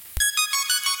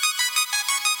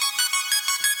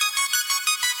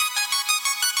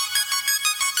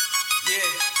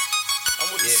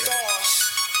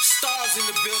Stars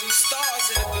in the building, stars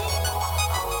in the building.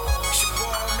 It's your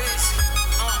boy Missy.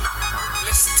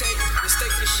 Let's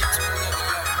take this shit to another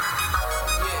level.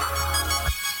 Yeah.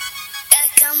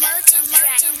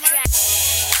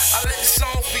 I let the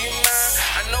song for your mind.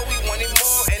 I know we wanted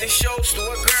more, and it shows through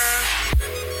a grind.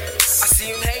 I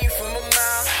see him hanging from a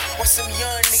mile. Watch some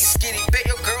young niggas get it, bet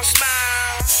your girl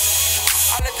smile.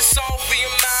 I let the song for your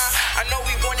mind. I know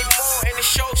we wanted more, and it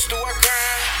shows through a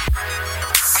grind.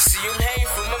 I see him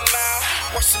hanging from a mile.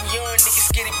 Watch some young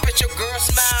niggas get it, bet your girl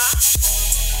smile.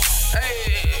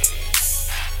 Hey.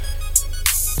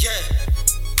 Yeah.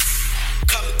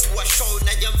 Coming to a show,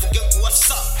 na yam forget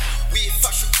what's up. We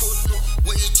fashion cool,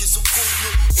 we just so cool.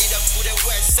 Ida kure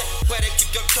wese, where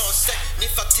keep your door set. Ni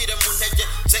fatire muneje,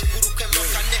 zenguru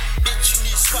kemokane. Bitch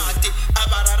ni swati,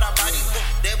 abarara barimo.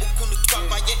 Debu kunu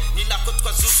twabaye, ni nako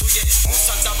twazuzuye.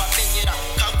 Usanda bamenyera,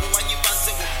 kambu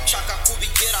wanyibanzeho. Shaka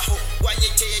kubigeraho,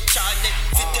 wanyegeye cyane.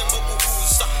 Fite mo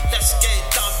guhuza, let's get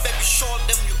it done, baby. Show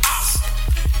them you ask.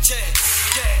 Yeah.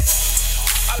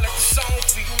 I let the song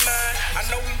for you, man. I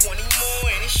know we wanted more,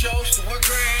 and it shows through a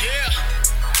grind. Yeah.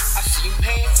 I see you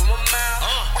hanging from a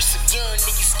mile. Watch some young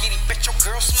niggas get it, bet your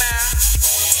girl smile.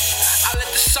 I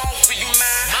let the song for you,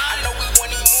 man. I know we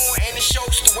wanted more, and it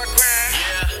shows through a grind.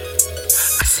 Yeah.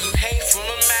 I see you hanging from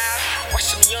a mile. Watch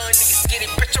some young niggas get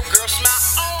it, bet your girl smile.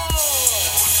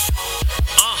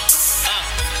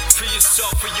 Free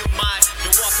yourself, free your mind.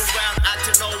 Don't walk around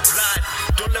acting all blind.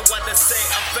 Don't let what they say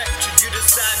affect you. You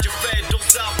decide your fate. Don't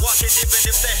stop walking even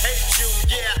if they hate you.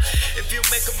 Yeah. If you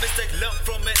make a mistake, learn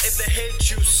from it. If they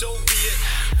hate you, so be it.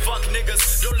 Fuck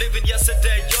niggas, don't live in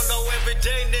yesterday. YOLO every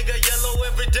day, nigga. Yellow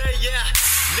every day, yeah.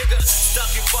 Nigga, stop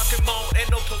your fucking moan.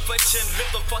 Ain't no perfection, live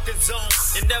the fucking zone.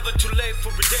 It's never too late for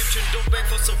redemption. Don't beg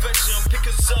for salvation. Pick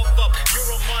yourself up, you're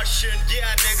a Martian. Yeah,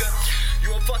 nigga,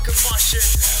 you a fucking Martian.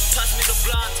 Pass me the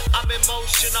blunt, I'm in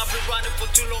motion. I've been running for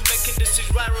too long, making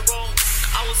decisions right or wrong.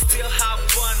 I will still have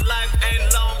fun, life ain't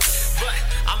long, but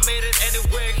I made it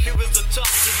anyway. Here is the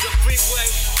top to the freeway.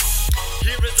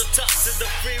 Here is the top to the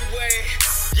freeway.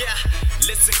 Yeah,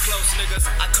 listen close, niggas.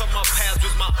 I cut my paths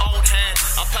with my own hand.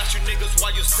 I pass you niggas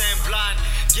while you stand blind.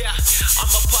 Yeah,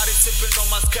 I'm a party sipping on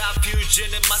my sky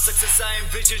fusion. And my success I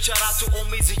envision. Shout out to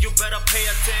Omizi, you better pay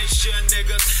attention,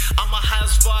 niggas. I'm a high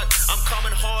spot, I'm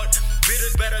coming hard. Beat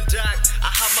it better, Jack.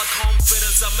 I have my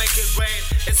confidence, I make it rain.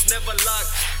 It's never luck.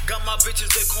 Got my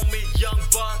bitches, they call me Young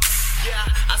Buck. Yeah,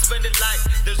 I spend it like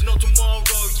there's no tomorrow.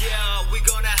 Yeah, we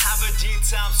gonna have a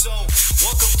G-time. So,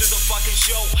 welcome to the fucking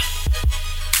show.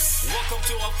 Welcome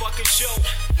to our fucking show.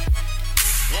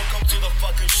 Welcome to the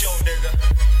fucking show, nigga.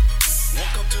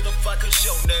 Welcome to the fucking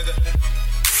show, nigga.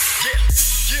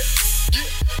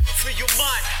 Yeah. Free your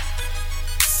mind.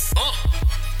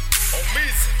 On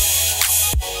music.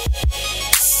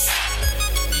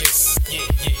 Yeah.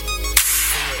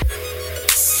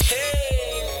 Hey.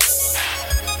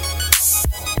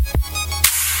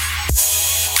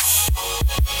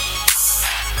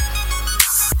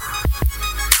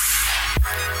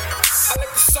 I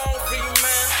like the song for you,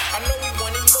 man. I know we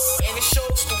wanted more, and it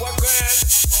shows through our grind.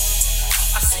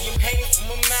 I see him hanging from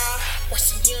a mile. Watch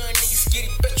some young niggas get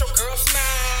it, bet your girl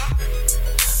smile.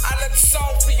 I like the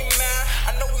song for you, man. I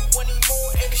know we wanted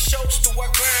more, and it shows through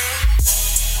our grind.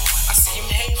 I see him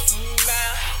hanging from a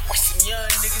mile. Watch some young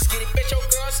niggas get it, bet your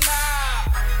girl smile.